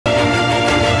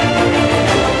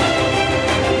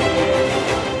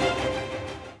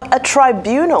a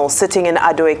tribunal sitting in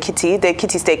Ekiti, the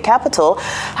Ekiti state capital,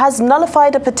 has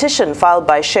nullified a petition filed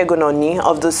by Segun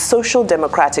of the Social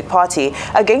Democratic Party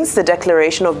against the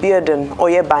declaration of Biodun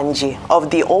Oyebanji of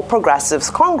the All Progressives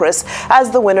Congress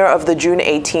as the winner of the June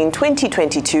 18,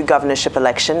 2022 governorship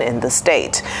election in the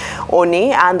state.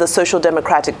 Oni and the Social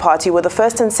Democratic Party were the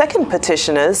first and second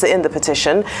petitioners in the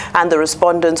petition, and the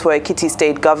respondents were Ekiti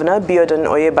State Governor Biodun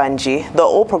Oyebanji, the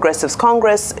All Progressives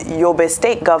Congress, Yobe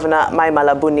State Governor Mai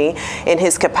Malabuni in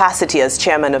his capacity as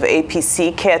chairman of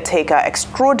APC Caretaker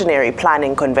Extraordinary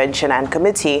Planning Convention and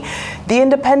Committee, the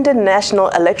Independent National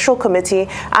Electoral Committee,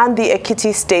 and the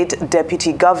Ekiti State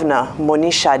Deputy Governor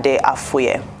Monisha De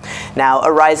Afuye. Now,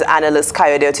 Arise analyst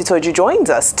Kayode Otitoju joins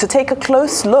us to take a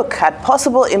close look at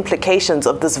possible implications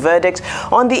of this verdict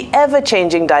on the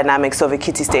ever-changing dynamics of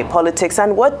Ekiti state politics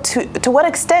and to what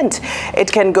extent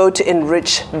it can go to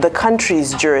enrich the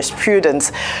country's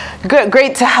jurisprudence.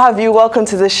 Great to have you. Welcome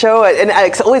to the show. And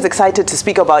I'm always excited to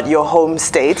speak about your home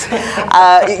state.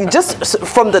 Just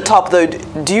from the top, though,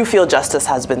 do you feel justice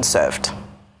has been served?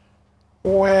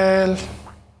 Well,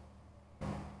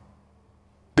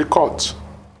 the court,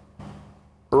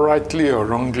 rightly or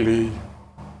wrongly,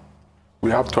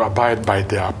 we have to abide by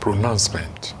their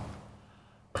pronouncement,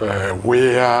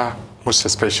 where, most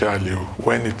especially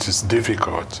when it is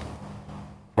difficult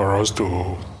for us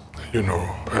to,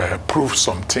 prove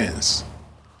some things.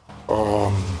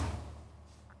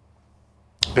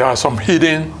 There are some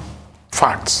hidden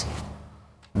facts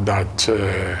that,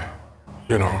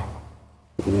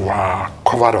 were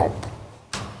covered up,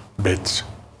 but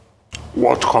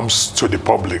what comes to the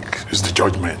public is the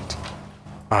judgment.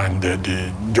 And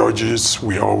the judges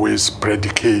will always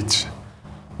predicate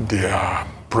their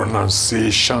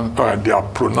pronunciation, their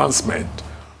pronouncement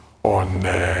on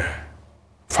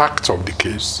facts of the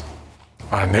case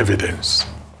and evidence.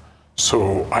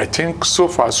 So I think so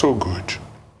far so good.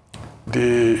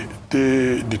 The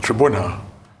tribunal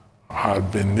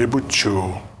have been able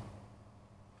to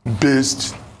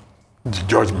base the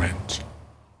judgment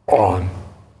on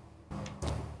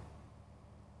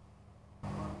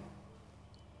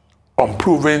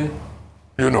proven,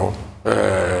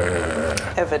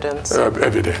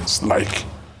 evidence. Like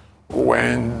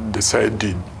when they said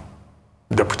the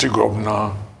Deputy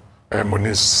Governor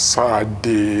Monisha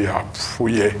De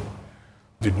Afuye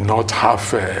did not have,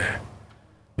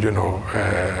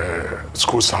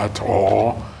 school cert,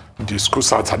 or the school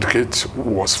certificate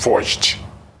was forged.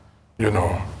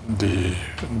 The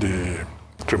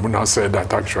tribunal said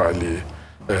that actually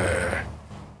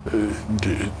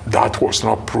that was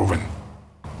not proven,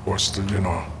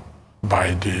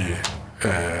 by the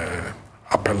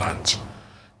appellant.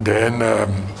 Then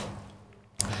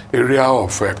area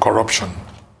of corruption,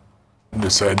 they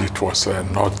said it was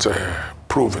not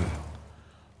proven.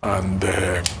 And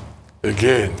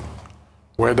again,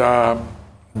 whether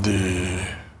the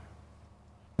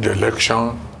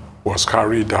election was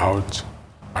carried out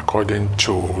according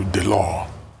to the law,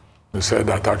 they said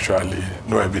that actually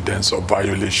no evidence of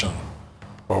violation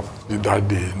of either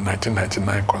the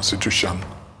 1999 Constitution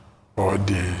or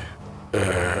the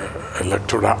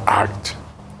Electoral Act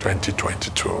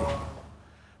 2022.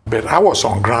 But I was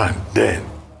on ground then,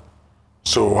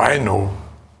 so I know,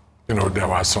 there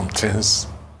were some things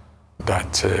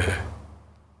that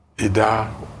either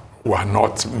were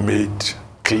not made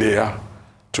clear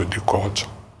to the court,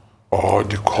 or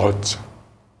the court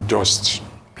just,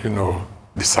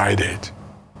 decided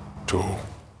to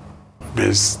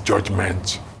base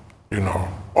judgment,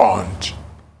 on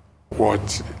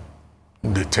what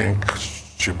they think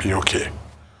should be okay.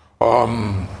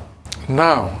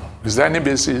 Now, is there any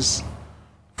basis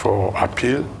for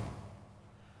appeal?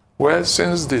 Well,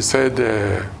 since they said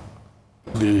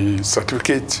the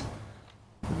certificate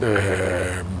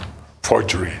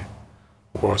forgery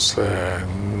was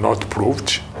not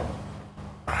proved,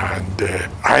 and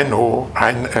I know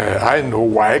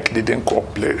why it didn't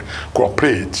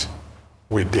cooperate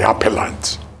with the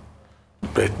appellant.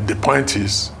 But the point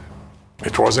is,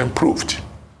 it wasn't proved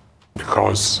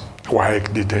because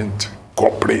WAEC didn't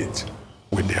cooperate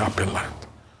with the appellant.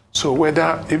 So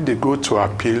whether if they go to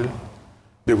appeal,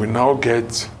 they will now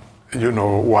get,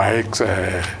 WAEC's,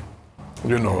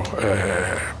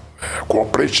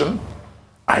 cooperation,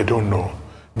 I don't know.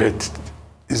 But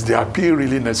is the appeal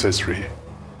really necessary?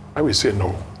 I will say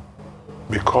no.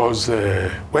 Because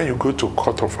when you go to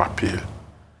Court of Appeal,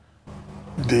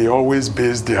 they always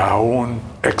base their own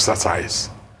exercise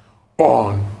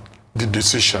on the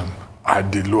decision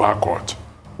at the lower court,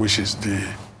 which is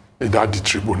either the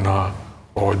tribunal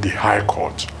or the High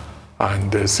Court.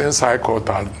 And since High Court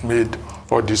has made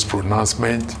all this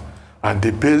pronouncement and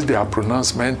they base their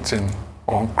pronouncement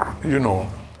on, you know,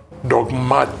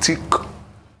 dogmatic,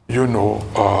 you know,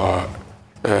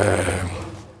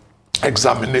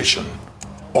 examination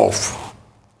of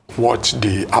what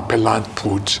the appellant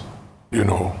put, you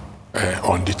know,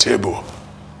 on the table.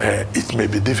 It may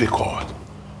be difficult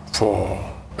for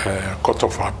Court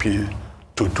of Appeal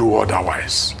to do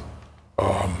otherwise.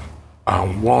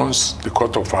 And once the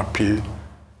Court of Appeal,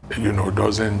 you know,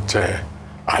 doesn't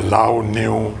allow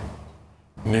new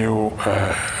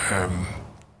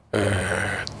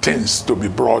things to be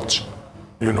brought,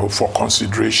 you know, for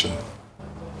consideration,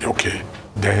 okay,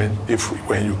 then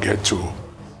when you get to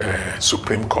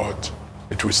Supreme Court,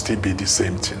 it will still be the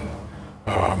same thing.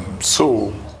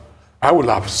 So I would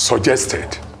have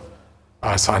suggested,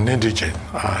 as an indigent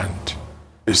and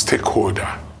a stakeholder,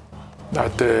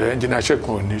 that Engineer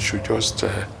Segun should just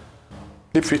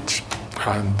leave it,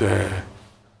 and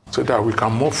so that we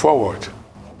can move forward.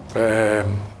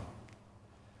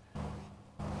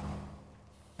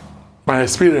 My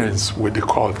experience with the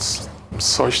courts is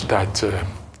such that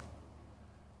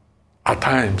at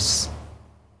times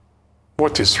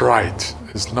what is right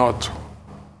is not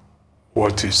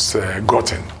what is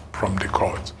gotten from the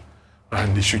court.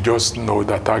 And you should just know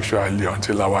that actually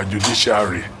until our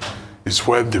judiciary is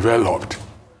well developed,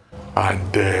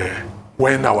 and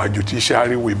when our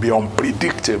judiciary will be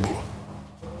unpredictable,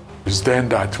 it's then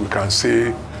that we can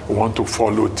say we want to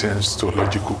follow things to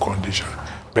logical condition.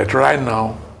 But right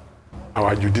now,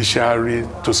 our judiciary,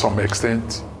 to some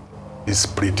extent, is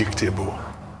predictable.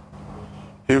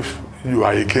 If you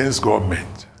are against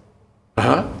government,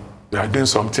 you are doing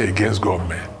something against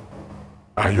government,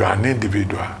 and you are an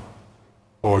individual,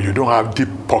 or you don't have deep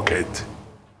pocket,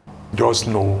 just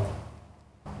know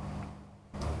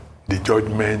the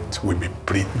judgment will be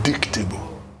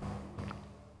predictable.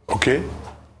 Okay?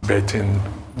 But in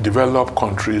developed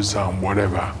countries and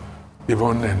whatever,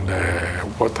 even in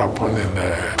what happened in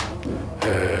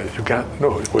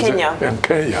Kenya. In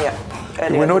Kenya.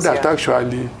 Yeah. We know that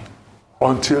actually,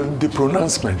 until the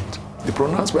pronouncement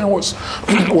was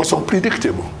was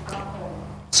unpredictable.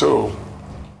 So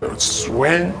it's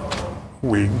when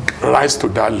we rise to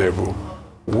that level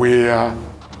where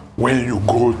when you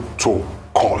go to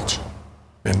court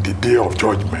in the day of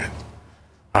judgment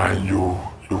and you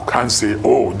can't say,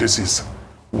 oh, this is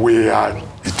where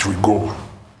it will go,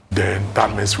 then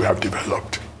that means we have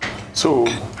developed. So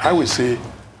I would say,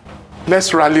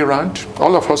 let's rally around,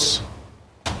 all of us.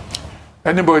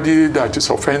 Anybody that is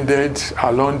offended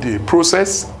along the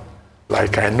process,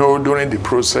 like I know during the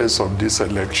process of this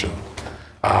election,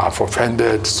 I've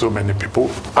offended so many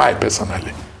people. I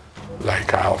personally,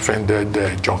 like I offended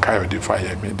John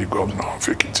Kayode, the governor of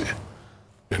Ekiti,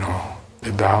 you know,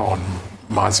 either on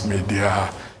mass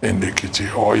media in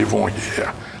Ekiti or even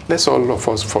here. Let's all of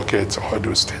us forget all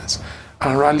those things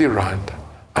and rally around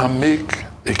and make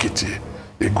Ekiti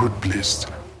a good place.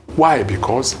 Why?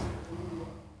 Because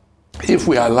if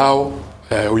we allow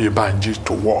Oyebanji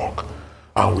to work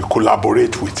and we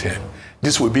collaborate with him,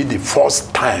 this will be the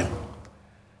first time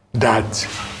that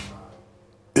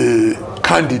a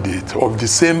candidate of the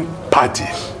same party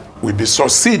will be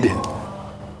succeeding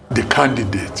the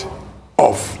candidate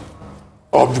of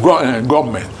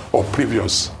government or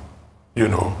previous, you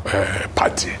know,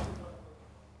 party.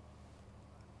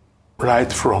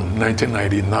 Right from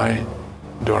 1999,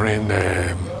 during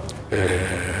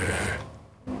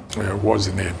what's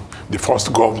the name? The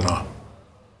first governor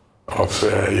of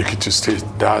Ekiti State,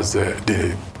 that's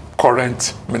the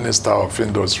current Minister of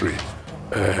Industry,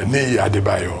 Niyi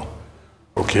Adebayo.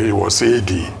 Okay, he was AD.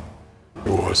 He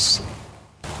was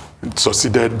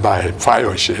succeeded by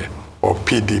Fayose or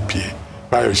PDP.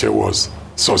 Fayose was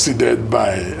succeeded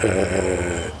by,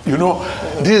 you know,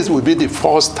 this will be the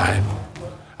first time.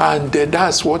 And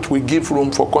that's what we give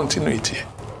room for continuity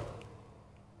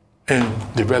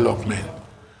and development.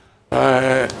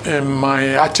 In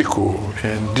my article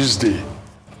in this day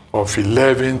of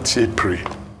 11th April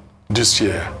this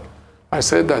year, I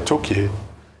said that, okay,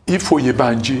 if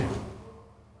Oyebanji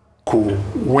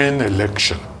could win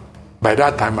election, by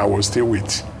that time I was still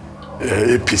with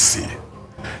APC.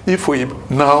 If we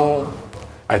now,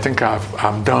 I think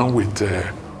I'm done with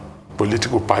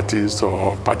political parties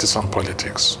or partisan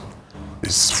politics.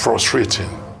 It's frustrating.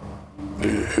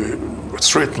 A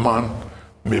straight man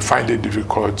may find it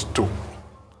difficult to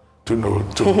know.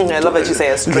 I love what you say,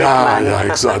 a straight man. Yeah,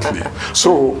 exactly.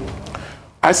 So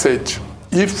I said,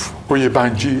 if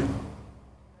Oyebanji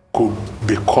could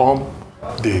become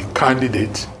the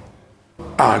candidate,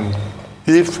 and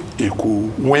if he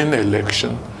could win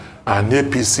election, and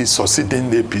APC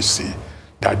succeeding APC,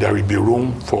 that there will be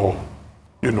room for,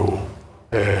 you know,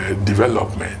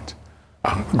 development,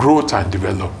 and growth and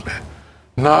development.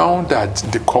 Now that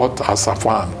the court has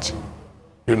affirmed,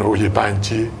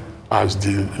 Oyebanji as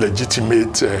the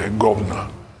legitimate governor,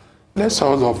 let's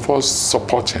all of us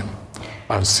support him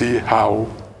and see how,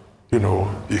 he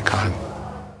can,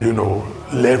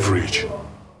 leverage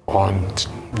on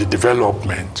the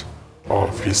development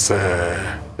of his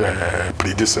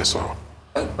predecessor.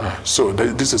 So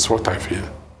this is what I feel.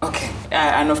 Okay,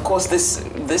 and of course,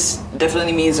 this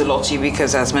definitely means a lot to you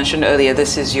because, as mentioned earlier,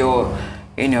 this is your,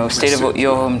 state of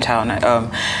your hometown.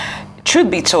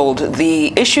 Truth be told,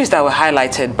 the issues that were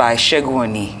highlighted by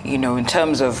Segun, in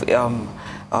terms of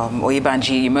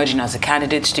Oyebanji emerging as a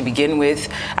candidate to begin with,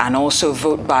 and also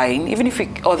vote buying, even if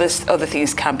other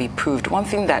things can be proved, one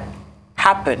thing that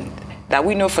happened, that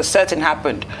we know for certain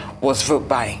happened, was vote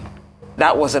buying.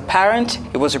 That was apparent.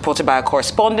 It was reported by our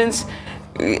correspondents,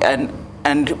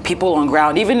 and people on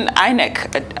ground, even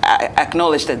INEC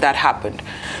acknowledged that happened.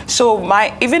 So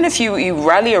even if you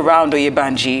rally around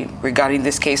Oyebanji regarding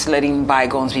this case, letting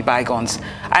bygones be bygones,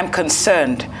 I'm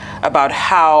concerned about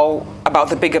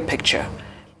the bigger picture.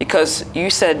 Because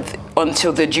you said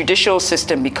until the judicial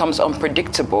system becomes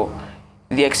unpredictable,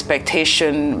 the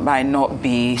expectation might not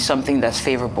be something that's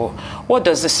favorable. What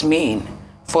does this mean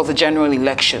for the general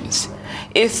elections?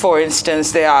 If, for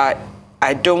instance,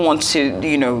 I don't want to,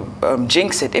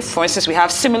 jinx it. If, for instance, we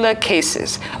have similar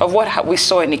cases of what we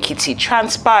saw in Ekiti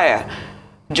transpire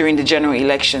during the general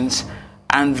elections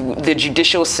and the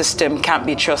judicial system can't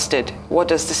be trusted, what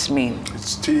does this mean? It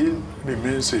still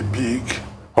remains a big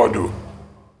hurdle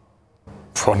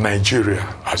for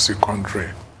Nigeria as a country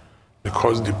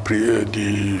because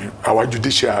our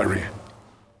judiciary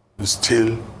is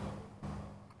still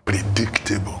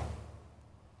predictable.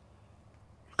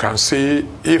 You can say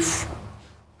if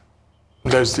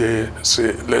let's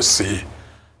say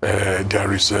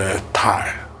there is a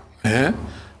tie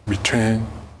between,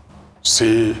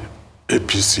 say,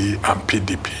 APC and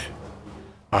PDP,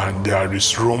 and there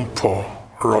is room for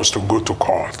us to go to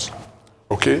court,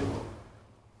 okay?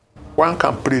 One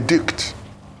can predict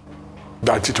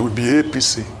that it will be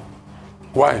APC.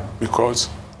 Why? Because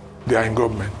they are in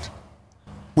government.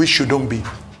 We shouldn't be.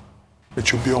 It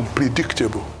should be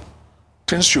unpredictable.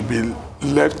 Things should be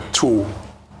left to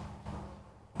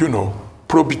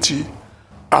probity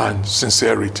and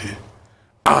sincerity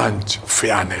and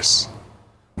fairness.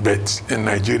 But in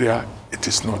Nigeria, it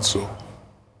is not so.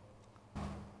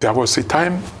 There was a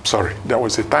time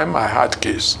I had a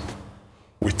case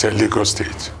with a Lagos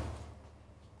State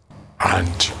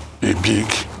and a big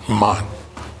man,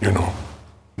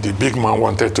 the big man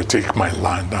wanted to take my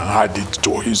land and add it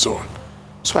to his own.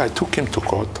 So I took him to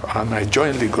court and I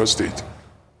joined Lagos State,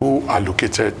 who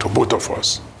allocated to both of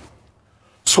us.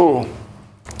 So,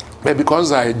 but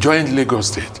because I joined Lagos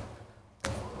State,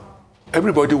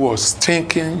 everybody was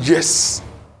thinking, yes,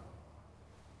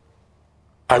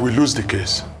 I will lose the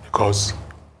case because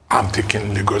I'm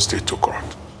taking Lagos State to court.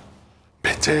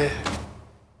 But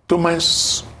to my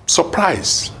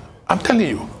surprise, I'm telling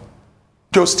you,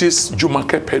 Justice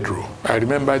Jumoke Pedro, I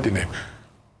remember the name,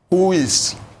 who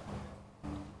is,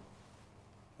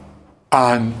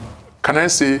 and can I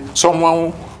say,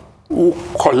 someone who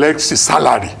collects his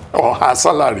salary or her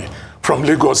salary from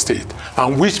Lagos State,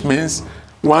 and which means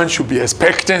one should be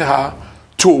expecting her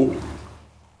to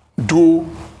do.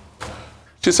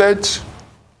 She said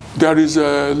there is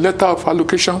a letter of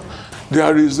allocation,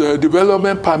 there is a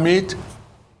development permit,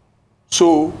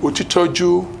 so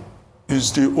Otitoju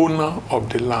is the owner of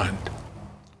the land.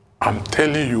 I'm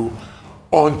telling you,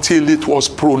 until it was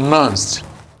pronounced,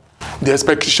 the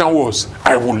expectation was,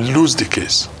 I will lose the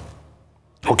case.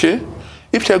 Okay?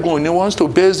 If Segun wants to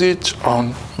base it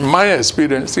on my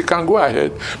experience, he can go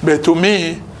ahead. But to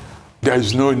me, there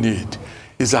is no need.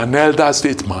 He's an elder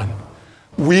statesman.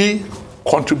 We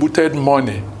contributed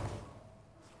money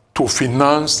to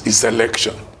finance his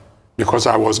election because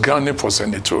I was gunning for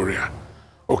senatorial.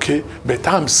 Okay? But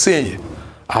I'm saying,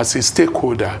 as a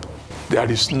stakeholder, there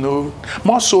is no...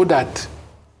 More so that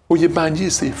Oyebanji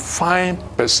is a fine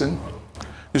person.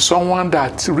 He's someone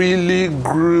that really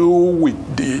grew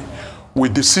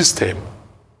with the system.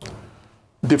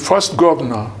 The first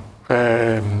governor,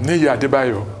 Niyi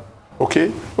Adebayo, okay,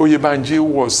 Oyebanji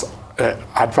was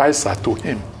advisor to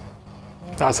him.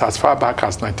 That's as far back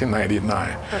as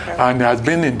 1999. Okay. And he has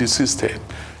been in the system.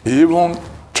 He even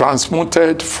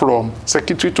transmuted from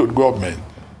secretary to government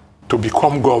to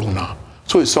become governor.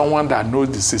 So he's someone that knows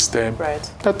the system.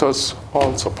 Right. Let us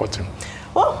all support him.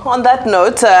 Well, on that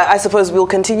note, I suppose we'll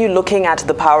continue looking at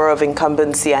the power of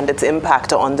incumbency and its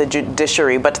impact on the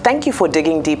judiciary. But thank you for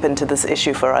digging deep into this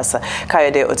issue for us.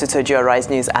 Kayode Otitoju, Rise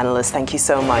News analyst, thank you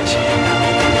so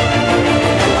much.